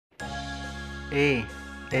A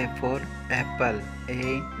for apple.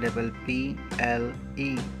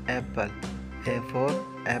 A-double-P-L-E, apple. A for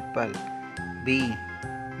apple. B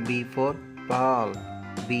for ball.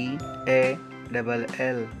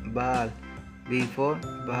 B-A-double-L, ball. B for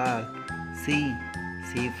ball. C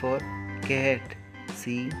for cat.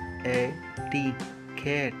 C-A-T,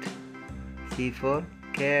 cat. C for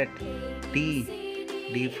cat.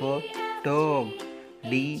 D for dog.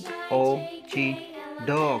 D-O-G,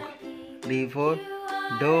 dog. D for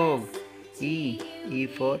dog. E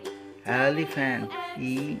for elephant.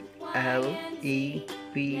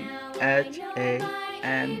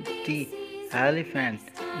 E-L-E-P-H-A-N-T, elephant.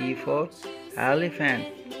 E for elephant.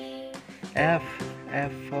 F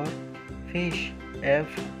for fish.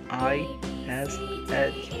 F-I-S-H,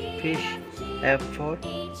 fish. F for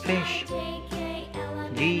fish.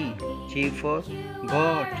 G for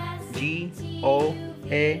goat.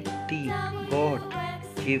 G-O-A-T, goat.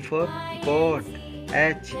 G for goat.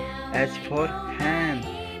 H for hen.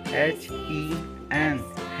 H-E-N,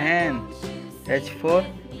 hen. H for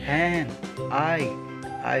hen.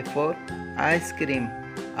 I for ice cream.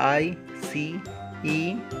 I-C-E-C-R-E-A-M,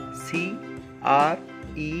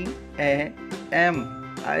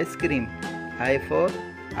 ice cream. I for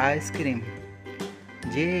ice cream.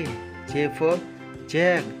 J for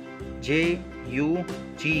jag.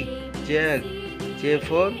 J-U-G, jag. J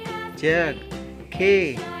for jag.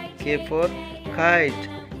 K for kite.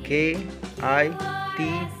 K-I-T-E,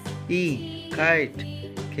 kite.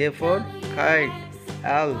 K for kite.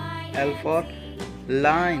 L for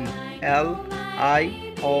line. L-I-O-N,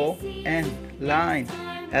 line.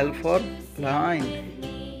 L for line.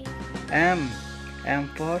 M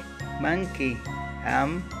for monkey.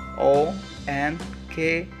 M-O-N-K-E-Y,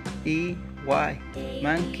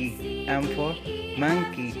 monkey. M for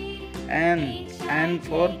monkey. N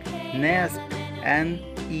for nest.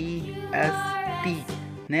 N-E-S-T,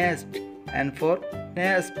 nest. N for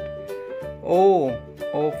nest. O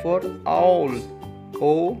for owl.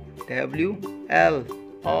 O-W-L,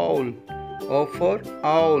 owl. O for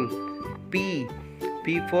owl. P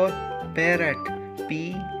for parrot.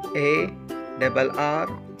 P-A-R-R-O-T,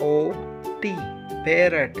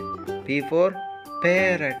 parrot. P for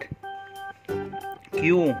parrot.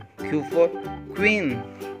 Q for queen.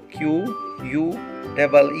 Q-U-E-E-N,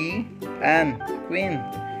 queen.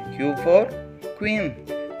 Q for queen.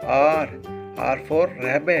 R for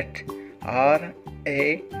rabbit.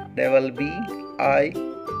 R-A-B-B-I-T,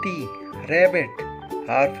 rabbit.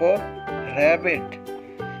 R for rabbit.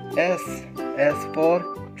 S for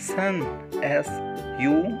sun.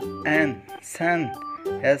 S-U-N, sun.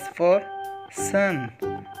 S for sun.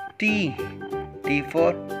 T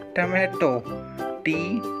for tomato.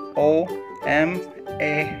 T-O-M-A-T,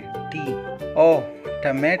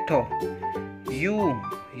 tomato. U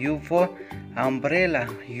for umbrella.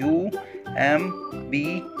 U-M-B-R-E-L-L-A,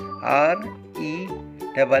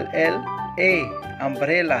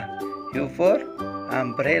 umbrella. U for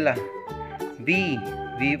umbrella. V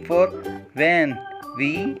for van.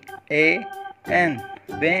 V-A-N,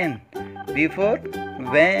 van. V for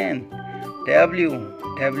van. W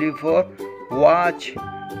for watch.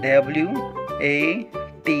 W-A-T-C-H,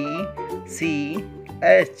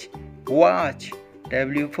 watch.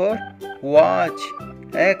 W for watch.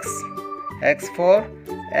 X for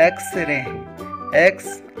X-ray.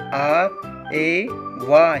 X-R-A-Y,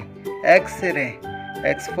 X-ray.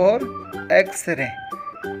 X for X-ray.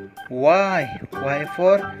 Y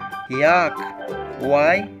for yak.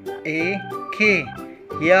 Y-A-K,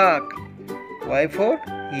 yak. Y for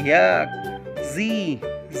yak. Z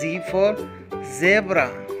for zebra.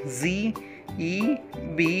 Z-E-B-R-A,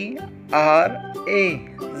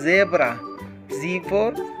 zebra. Z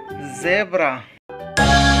for zebra.